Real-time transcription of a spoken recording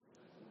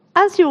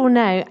As you all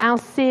know, our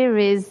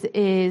series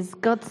is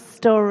God's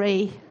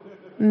Story,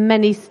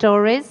 Many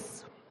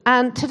Stories.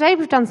 And today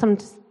we've done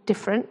something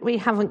different. We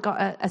haven't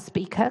got a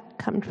speaker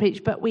come to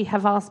preach, but we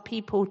have asked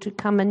people to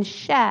come and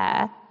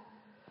share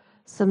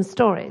some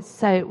stories.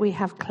 So we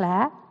have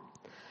Claire,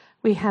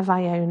 we have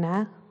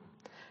Iona,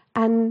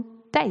 and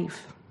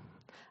Dave.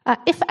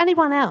 If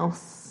anyone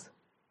else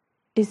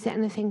is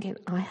sitting there thinking,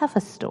 I have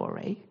a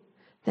story,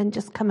 then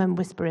just come and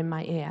whisper in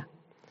my ear,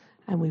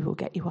 and we will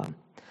get you on.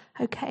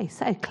 Okay,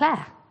 so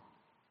Claire.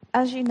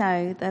 As you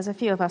know, there's a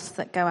few of us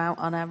that go out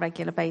on a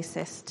regular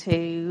basis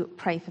to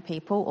pray for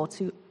people or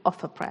to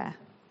offer prayer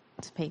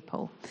to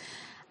people.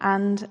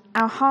 And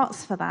our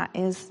hearts for that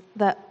is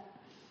that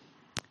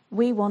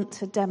we want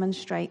to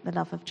demonstrate the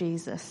love of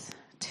Jesus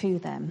to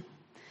them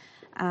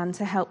and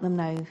to help them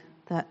know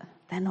that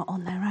they're not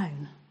on their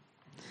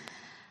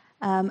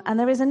own. And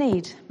there is a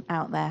need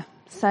out there.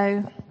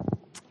 So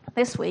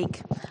this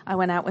week, I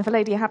went out with a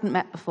lady I hadn't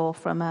met before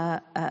from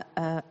a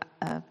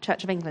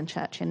Church of England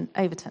church in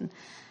Overton.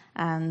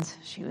 And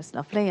she was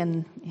lovely,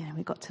 and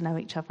we got to know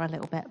each other a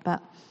little bit.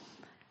 But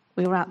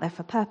we were out there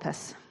for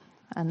purpose.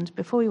 And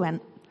before we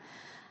went,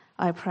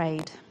 I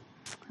prayed.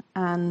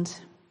 And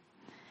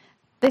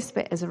this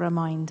bit is a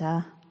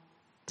reminder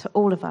to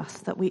all of us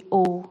that we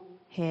all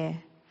hear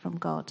from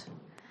God.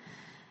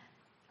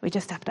 We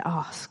just have to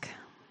ask.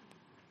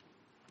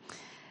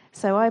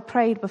 So I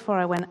prayed before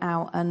I went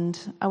out, and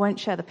I won't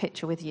share the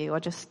picture with you. I'll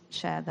just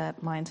share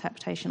my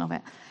interpretation of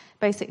it.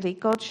 Basically,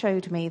 God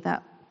showed me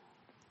that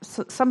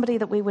somebody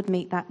that we would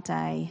meet that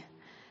day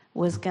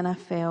was going to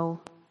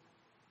feel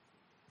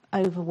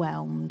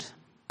overwhelmed,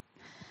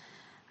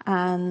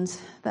 and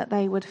that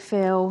they would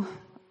feel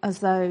as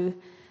though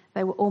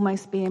they were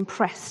almost being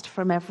pressed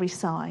from every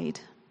side,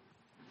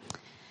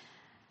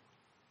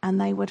 and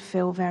they would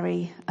feel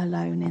very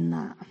alone in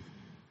that.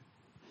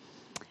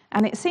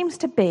 And it seems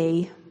to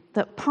be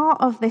that part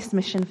of this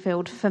mission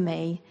field for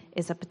me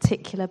is a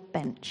particular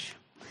bench.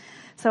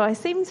 So I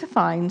seem to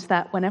find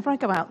that whenever I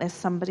go out, there's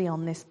somebody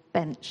on this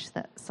bench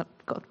that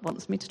God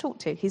wants me to talk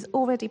to. He's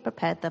already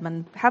prepared them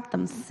and had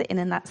them sitting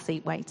in that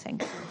seat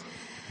waiting.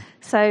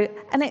 So,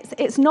 and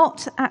it's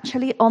not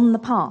actually on the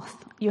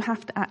path. You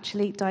have to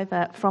actually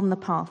divert from the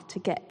path to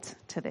get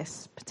to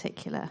this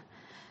particular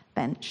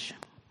bench.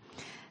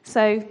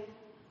 So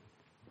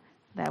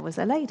there was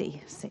a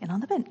lady sitting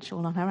on the bench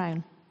all on her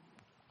own.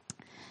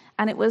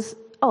 And it was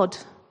odd,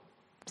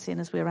 seeing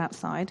as we were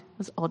outside, it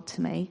was odd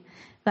to me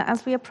that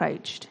as we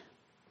approached,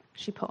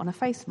 she put on a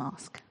face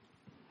mask.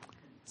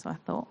 So I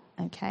thought,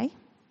 okay,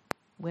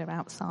 we're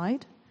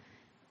outside.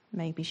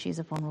 Maybe she's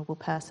a vulnerable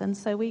person.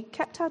 So we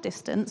kept our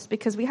distance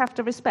because we have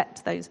to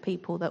respect those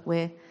people that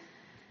we're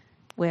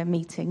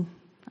meeting.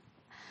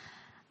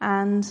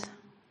 And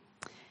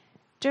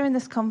during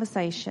this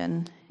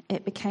conversation,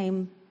 it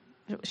became,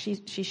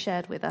 she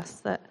shared with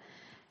us that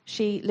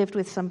she lived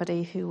with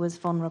somebody who was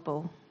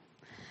vulnerable.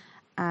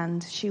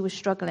 And she was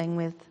struggling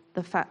with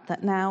the fact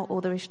that now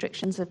all the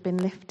restrictions have been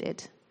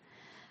lifted,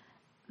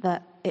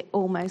 that it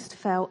almost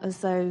felt as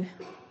though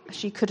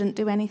she couldn't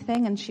do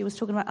anything. And she was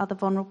talking about other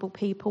vulnerable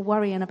people,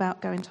 worrying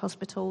about going to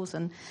hospitals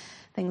and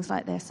things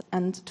like this,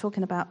 and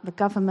talking about the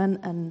government.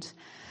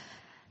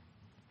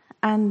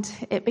 And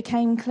it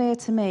became clear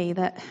to me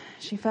that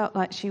she felt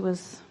like she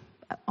was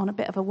on a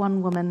bit of a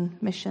one-woman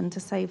mission to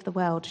save the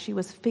world. She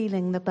was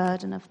feeling the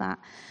burden of that.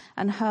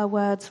 And her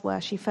words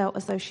were, she felt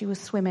as though she was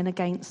swimming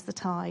against the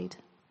tide.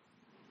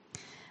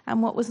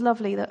 And what was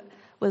lovely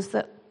was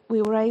that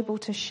we were able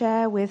to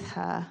share with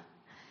her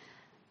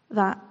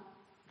that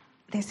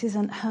this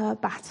isn't her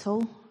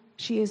battle.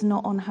 She is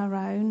not on her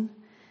own.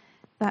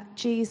 That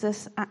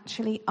Jesus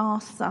actually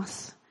asks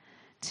us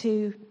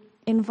to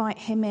invite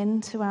him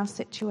into our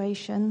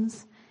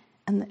situations,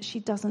 and that she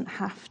doesn't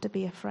have to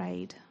be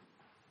afraid.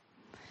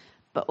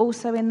 But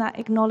also in that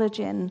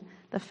acknowledging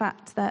the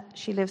fact that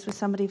she lives with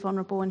somebody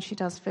vulnerable and she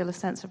does feel a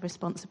sense of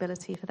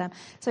responsibility for them.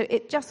 So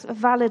it just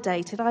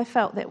validated, I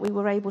felt that we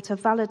were able to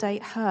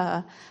validate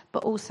her,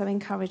 but also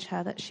encourage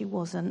her that she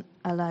wasn't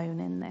alone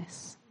in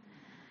this.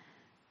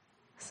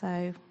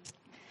 So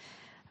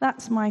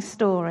that's my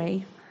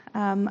story.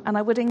 And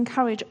I would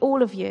encourage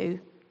all of you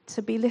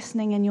to be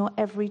listening in your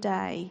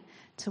everyday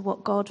to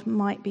what God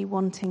might be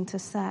wanting to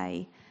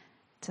say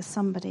to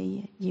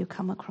somebody you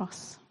come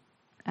across.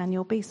 And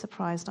you'll be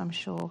surprised, I'm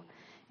sure,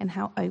 in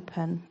how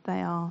open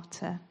they are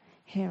to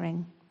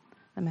hearing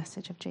the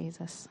message of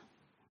Jesus.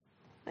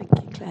 Thank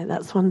you, Claire.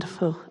 That's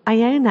wonderful.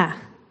 Iona.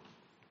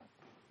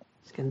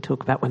 She's going to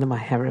talk about one of my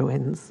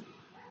heroines.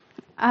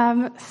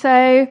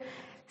 So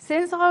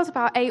since I was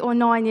about 8 or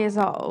 9 years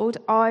old,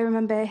 I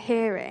remember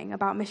hearing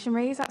about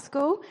missionaries at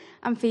school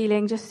and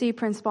feeling just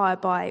super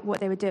inspired by what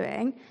they were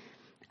doing.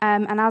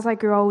 And as I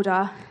grew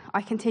older,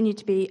 I continued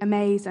to be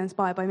amazed and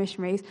inspired by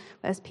missionaries,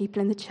 whether it's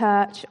people in the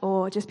church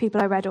or just people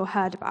I read or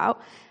heard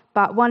about.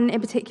 But one in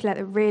particular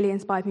that really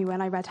inspired me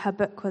when I read her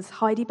book was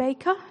Heidi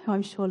Baker, who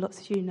I'm sure lots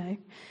of you know.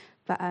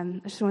 But I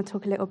just want to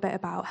talk a little bit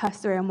about her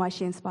story and why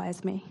she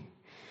inspires me.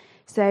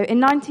 So in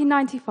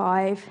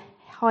 1995,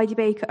 Heidi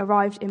Baker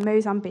arrived in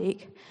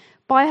Mozambique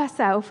by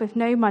herself with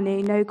no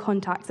money, no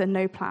contacts and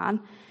no plan.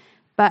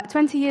 But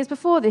 20 years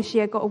before this, she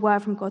had got a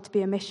word from God to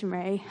be a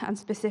missionary and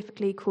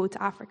specifically called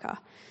to Africa.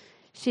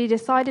 She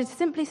decided to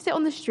simply sit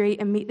on the street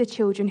and meet the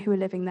children who were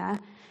living there.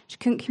 She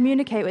couldn't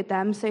communicate with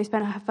them, so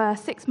spent her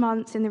first 6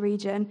 months in the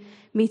region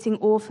meeting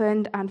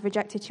orphaned and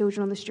rejected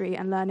children on the street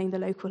and learning the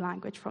local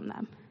language from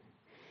them.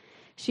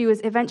 She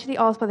was eventually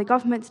asked by the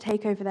government to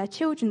take over their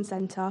children's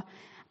centre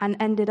and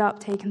ended up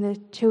taking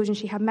the children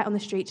she had met on the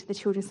street to the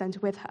children's centre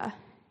with her,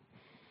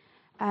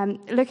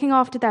 looking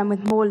after them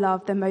with more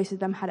love than most of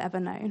them had ever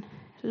known.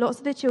 Lots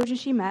of the children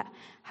she met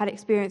had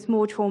experienced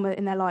more trauma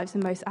in their lives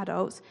than most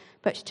adults,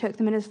 but she took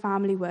them in as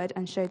family would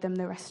and showed them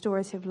the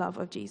restorative love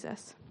of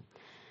Jesus.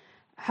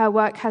 Her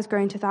work has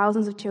grown to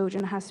thousands of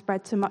children and has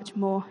spread to much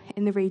more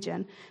in the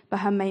region, but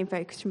her main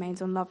focus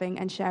remains on loving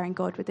and sharing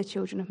God with the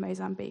children of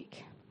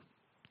Mozambique.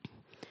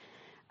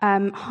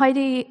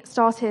 Heidi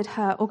started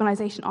her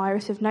organisation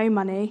Iris with no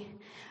money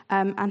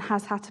and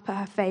has had to put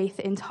her faith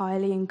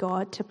entirely in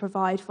God to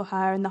provide for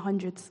her and the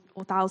hundreds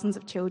or thousands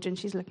of children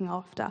she's looking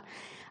after.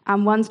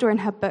 And one story in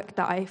her book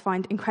that I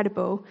find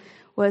incredible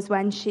was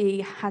when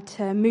she had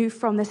to move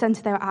from the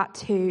centre they were at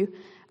to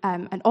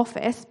an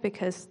office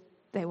because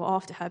they were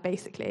after her,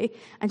 basically,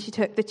 and she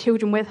took the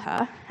children with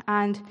her,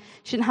 and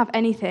she didn't have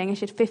anything, and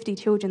she had 50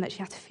 children that she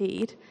had to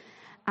feed,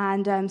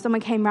 and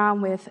someone came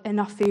round with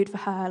enough food for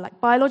her,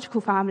 like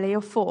biological family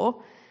of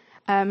 4,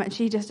 and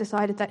she just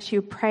decided that she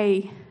would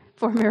pray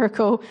for a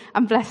miracle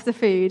and bless the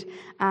food,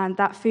 and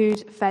that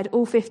food fed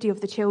all 50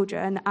 of the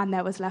children, and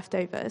there was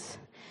leftovers.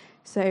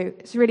 So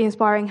it's really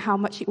inspiring how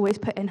much she always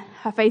put in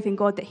her faith in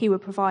God that he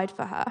would provide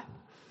for her.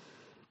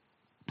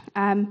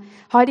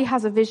 Heidi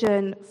has a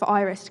vision for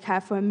Iris to care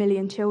for 1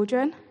 million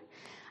children,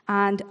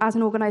 and as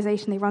an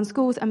organisation they run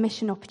schools and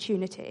mission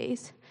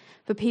opportunities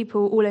for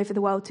people all over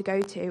the world to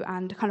go to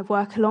and kind of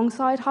work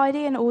alongside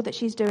Heidi and all that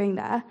she's doing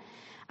there.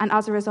 And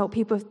as a result,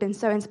 people have been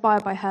so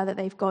inspired by her that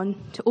they've gone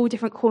to all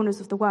different corners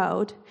of the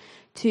world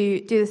to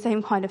do the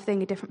same kind of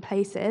thing in different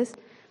places.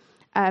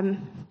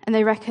 And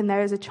they reckon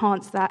there is a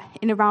chance that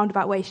in a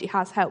roundabout way she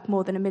has helped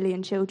more than 1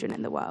 million children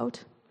in the world.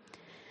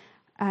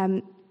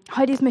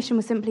 Heidi's mission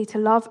was simply to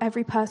love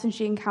every person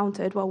she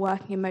encountered while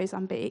working in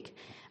Mozambique,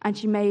 and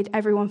she made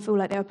everyone feel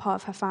like they were part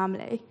of her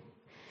family.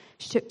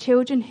 She took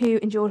children who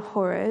endured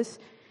horrors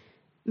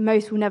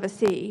most will never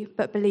see,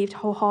 but believed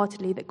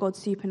wholeheartedly that God's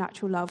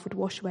supernatural love would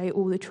wash away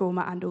all the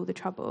trauma and all the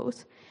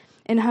troubles.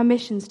 In her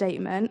mission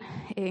statement,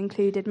 it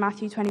included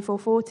Matthew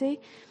 24:40.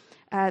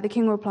 The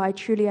king replied,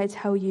 "Truly I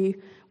tell you,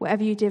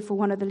 whatever you did for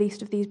one of the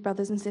least of these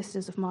brothers and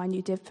sisters of mine,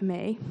 you did for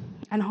me."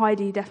 And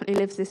Heidi definitely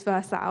lives this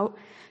verse out,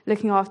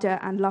 looking after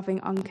and loving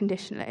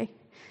unconditionally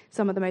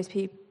some of the most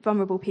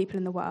vulnerable people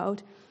in the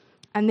world.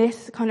 And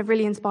this kind of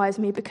really inspires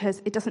me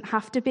because it doesn't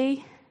have to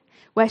be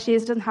where she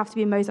is. It doesn't have to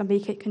be in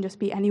Mozambique. It can just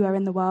be anywhere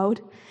in the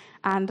world.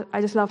 And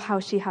I just love how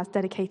she has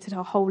dedicated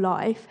her whole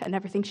life and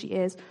everything she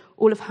is,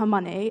 all of her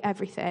money,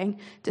 everything,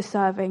 to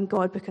serving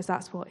God because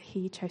that's what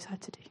he chose her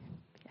to do.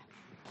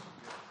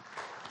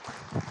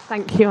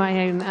 Thank you,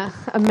 Iona.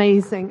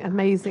 Amazing,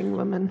 amazing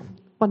woman.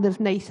 One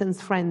of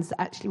Nathan's friends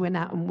actually went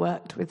out and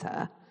worked with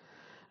her.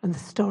 And the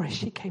story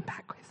she came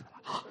back with.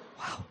 Oh,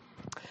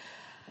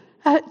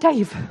 wow.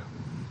 Dave.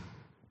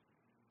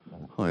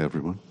 Hi,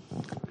 everyone.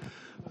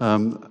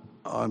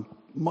 I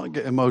might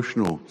get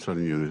emotional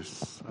telling you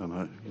this. And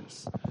I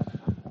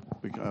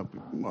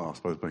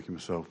suppose making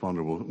myself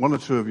vulnerable. One or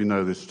two of you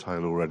know this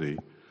tale already.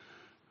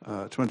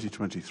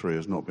 2023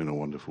 has not been a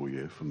wonderful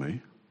year for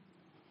me.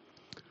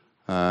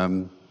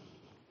 And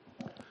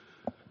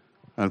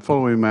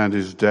following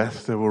Mandy's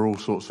death, there were all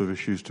sorts of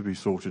issues to be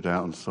sorted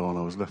out and so on.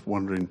 I was left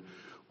wondering,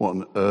 what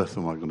on earth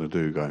am I going to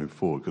do going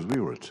forward? Because we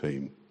were a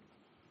team.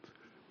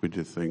 We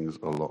did things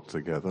a lot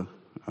together.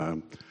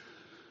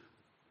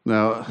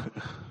 Now,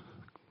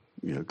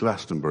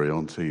 Glastonbury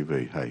on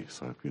TV, hey,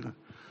 so,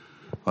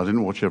 I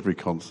didn't watch every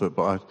concert,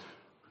 but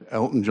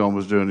Elton John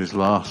was doing his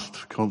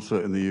last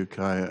concert in the UK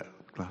at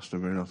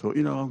Glastonbury, and I thought,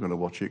 I'm going to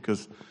watch it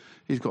because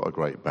he's got a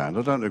great band.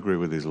 I don't agree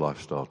with his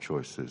lifestyle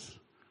choices,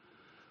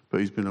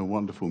 but he's been a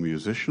wonderful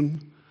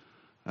musician,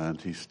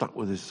 and he's stuck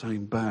with his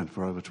same band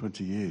for over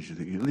 20 years. You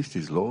think, at least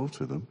he's loyal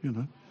to them,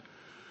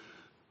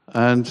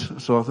 And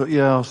so I thought,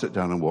 I'll sit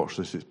down and watch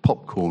this. It's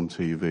popcorn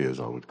TV, as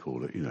I would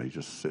call it. You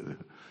just sit there.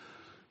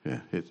 Yeah,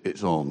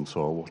 it's on,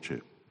 so I'll watch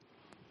it.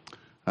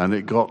 And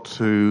it got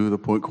to the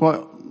point,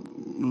 quite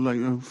like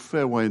a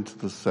fair way into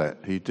the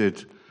set, he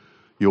did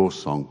Your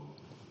Song.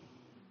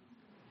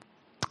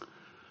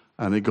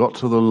 And it got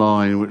to the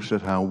line which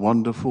said, "How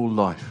wonderful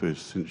life is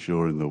since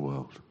you're in the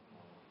world."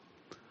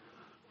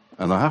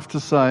 And I have to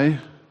say,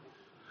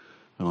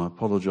 and I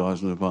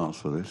apologise in advance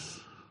for this,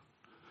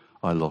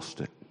 I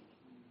lost it.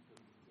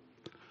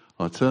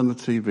 I turned the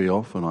TV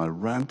off and I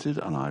ranted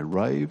and I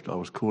raved. I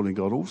was calling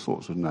God all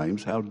sorts of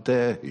names. How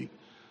dare he?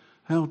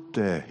 How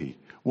dare he?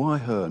 Why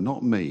her,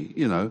 not me?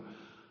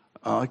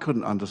 I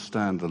couldn't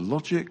understand the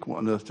logic. What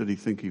on earth did he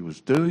think he was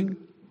doing?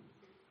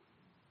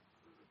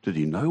 Did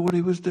he know what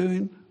he was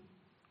doing?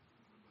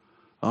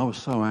 I was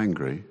so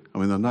angry. I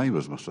mean, the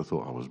neighbours must have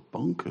thought I was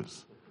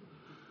bonkers,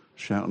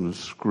 shouting and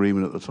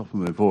screaming at the top of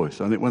my voice.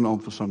 And it went on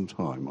for some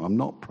time. I'm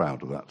not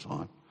proud of that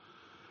time.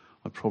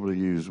 I probably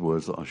used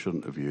words that I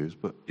shouldn't have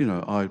used, but,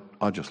 I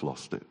just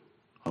lost it.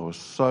 I was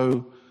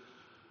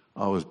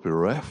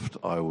bereft.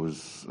 And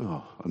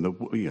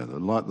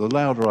the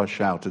louder I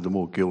shouted, the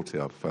more guilty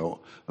I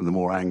felt, and the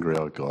more angry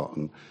I got,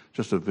 and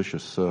just a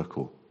vicious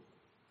circle.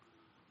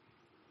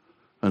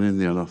 And in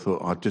the end, I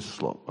thought,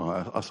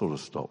 I sort of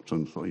stopped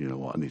and thought, you know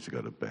what, I need to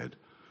go to bed.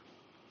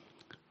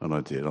 And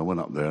I did. I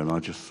went up there and I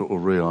just sort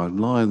of realised,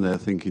 lying there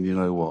thinking, you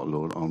know what,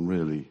 Lord, I'm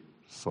really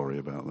sorry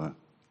about that.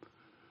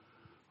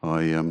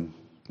 I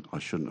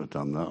shouldn't have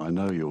done that. I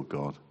know you're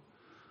God,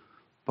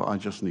 but I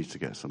just need to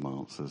get some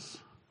answers.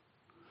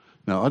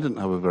 Now, I didn't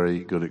have a very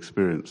good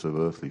experience of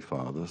earthly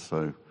father,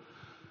 so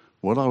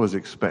what I was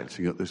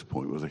expecting at this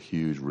point was a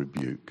huge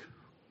rebuke.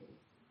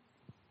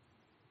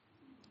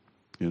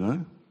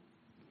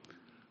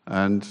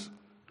 And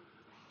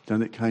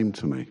then it came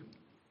to me.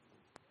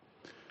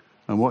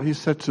 And what he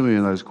said to me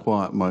in those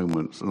quiet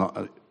moments,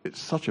 and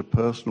it's such a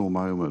personal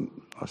moment,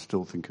 I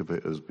still think of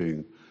it as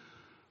being,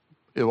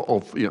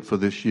 for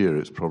this year,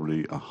 it's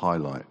probably a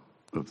highlight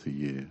of the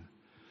year.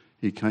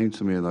 He came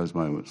to me in those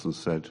moments and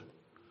said,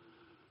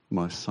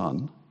 "My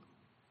son,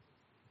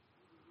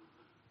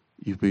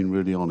 you've been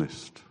really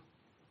honest."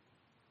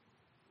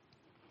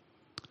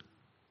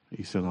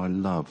 He said, "I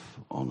love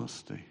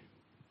honesty.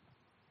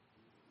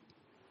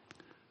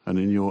 And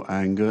in your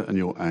anger and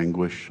your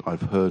anguish,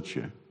 I've heard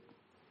you."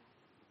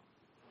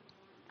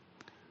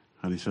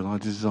 And he said, "I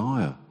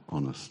desire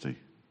honesty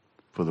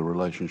for the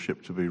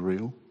relationship to be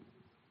real."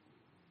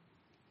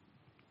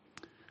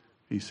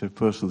 He said,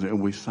 first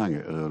and we sang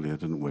it earlier,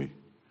 didn't we?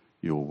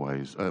 Your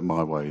ways,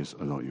 my ways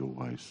are not your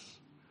ways.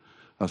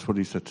 That's what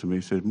he said to me.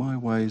 He said, "My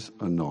ways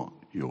are not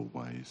your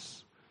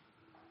ways.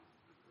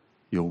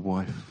 Your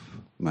wife,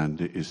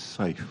 Mandy, is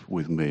safe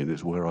with me, and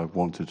it's where I've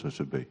wanted her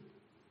to be."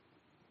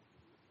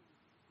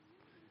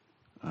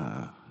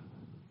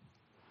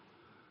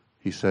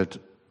 He said,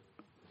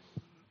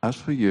 "As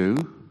for you,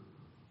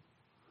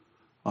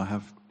 I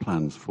have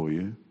plans for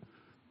you,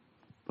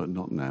 but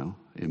not now.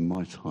 In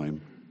my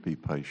time, be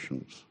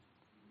patient."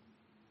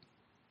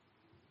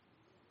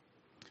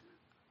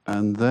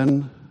 And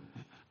then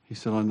he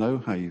said, "I know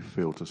how you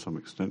feel to some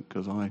extent,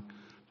 because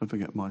don't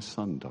forget, my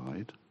son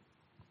died.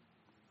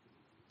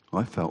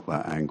 I felt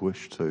that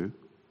anguish too."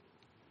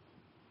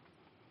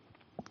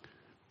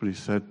 But he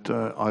said,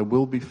 "I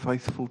will be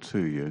faithful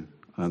to you."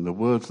 And the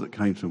words that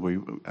came to me,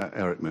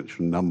 Eric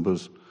mentioned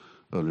Numbers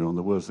earlier on,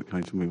 the words that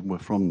came to me were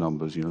from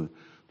Numbers,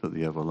 that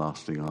the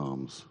everlasting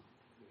arms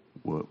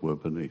were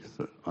beneath,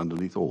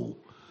 underneath all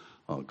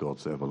are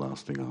God's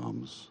everlasting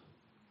arms.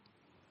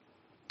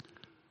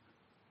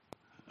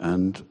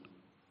 And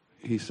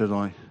he said,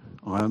 I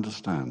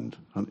understand.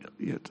 And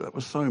yet that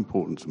was so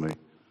important to me.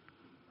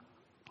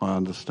 I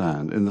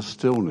understand. In the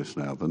stillness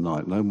now of the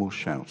night, no more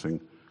shouting.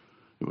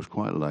 It was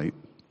quite late.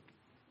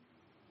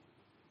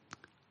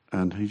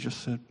 And he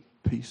just said,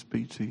 "Peace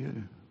be to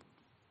you.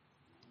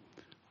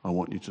 I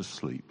want you to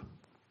sleep."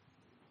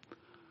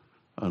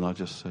 And I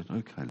just said,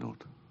 "Okay,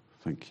 Lord,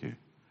 thank you."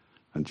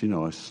 And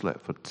I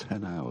slept for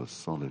 10 hours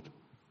solid.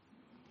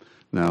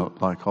 Now,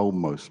 like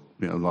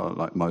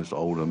most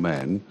older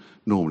men,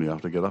 normally I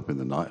have to get up in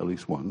the night at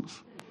least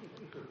once.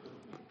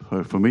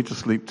 So for me to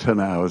sleep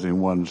 10 hours in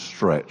one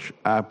stretch,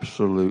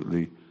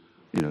 absolutely,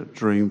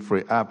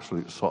 dream-free,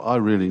 I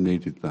really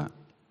needed that.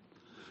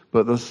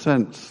 But the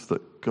sense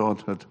that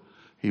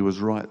He was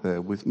right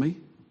there with me.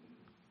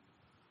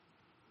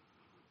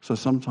 So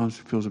sometimes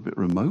it feels a bit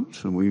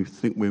remote, and we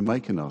think we're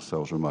making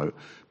ourselves remote.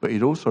 But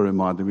it also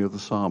reminded me of the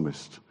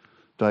psalmist,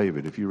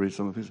 David. If you read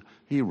some of his,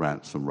 he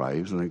rants and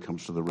raves and then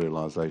comes to the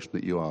realization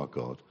that you are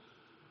God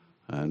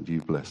and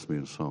you bless me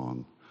and so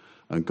on.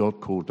 And God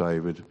called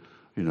David,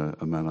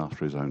 a man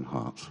after his own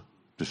heart,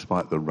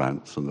 despite the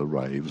rants and the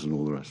raves and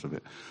all the rest of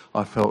it.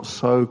 I felt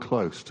so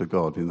close to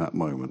God in that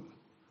moment.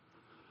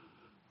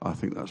 I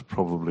think that's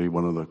probably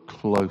one of the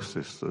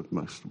closest, the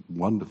most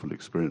wonderful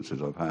experiences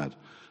I've had.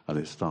 And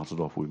it started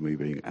off with me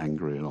being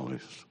angry and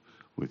honest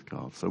with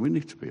God. So we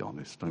need to be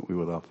honest, don't we,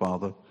 with our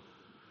Father?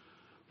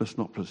 Let's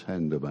not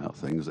pretend about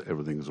things, that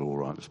everything's all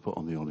right. Let's put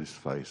on the honest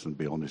face and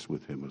be honest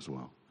with him as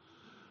well.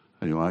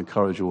 Anyway, I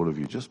encourage all of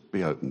you, just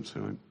be open to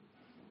him.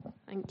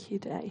 Thank you,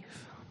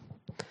 Dave.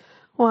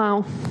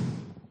 Wow.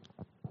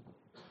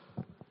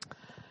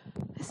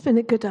 It's been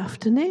a good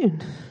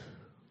afternoon.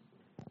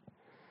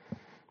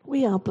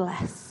 We are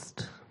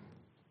blessed.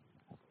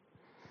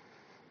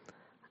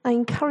 I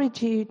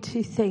encourage you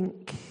to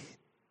think,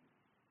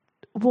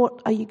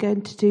 what are you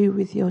going to do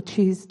with your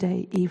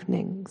Tuesday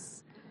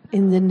evenings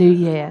in the new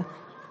year?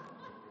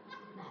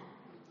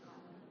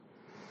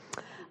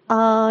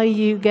 Are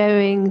you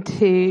going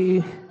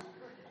to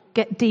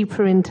get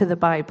deeper into the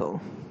Bible?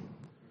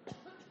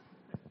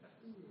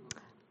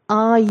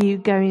 Are you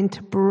going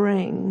to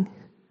bring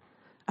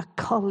a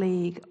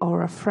colleague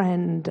or a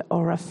friend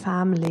or a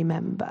family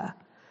member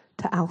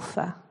to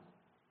Alpha?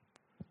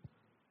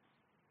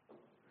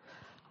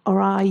 Or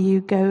are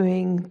you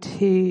going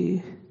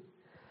to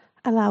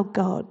allow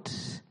God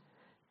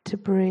to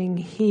bring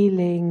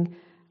healing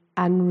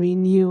and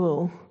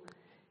renewal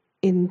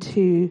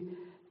into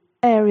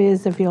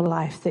areas of your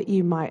life that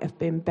you might have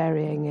been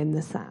burying in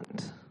the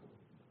sand?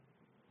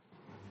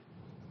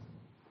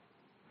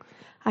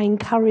 I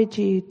encourage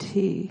you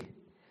to,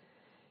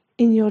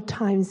 in your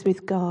times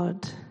with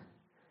God,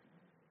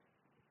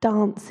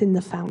 dance in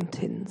the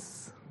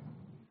fountains.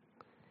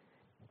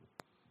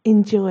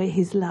 Enjoy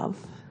his love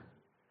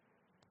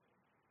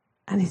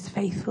and his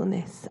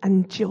faithfulness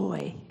and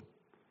joy,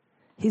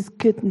 his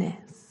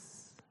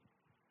goodness.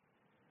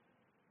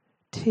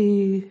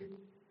 To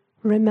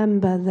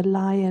remember the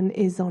lion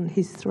is on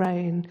his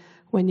throne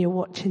when you're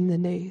watching the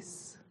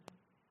news.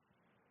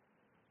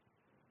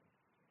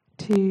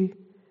 To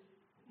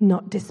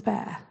not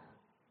despair,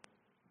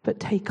 but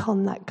take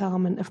on that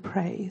garment of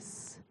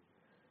praise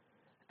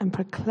and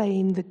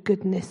proclaim the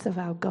goodness of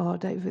our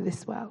God over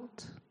this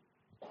world.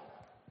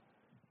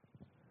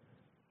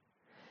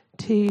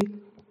 To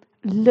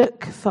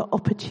look for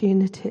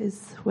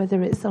opportunities,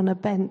 whether it's on a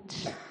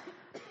bench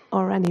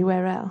or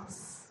anywhere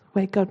else,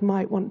 where God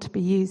might want to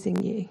be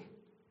using you.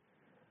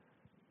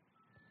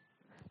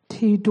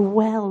 To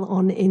dwell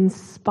on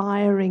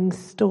inspiring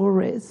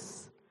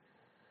stories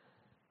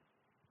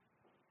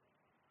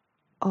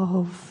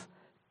of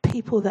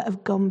people that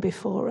have gone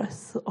before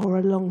us or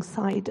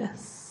alongside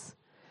us,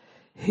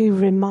 who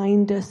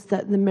remind us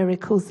that the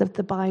miracles of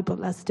the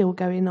Bible are still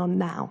going on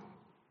now.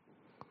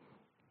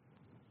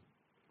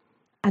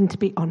 And to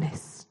be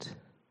honest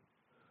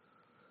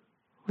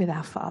with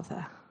our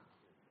Father,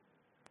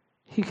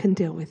 who can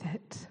deal with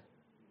it,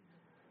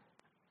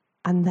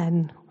 and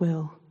then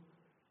will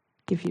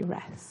give you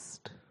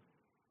rest.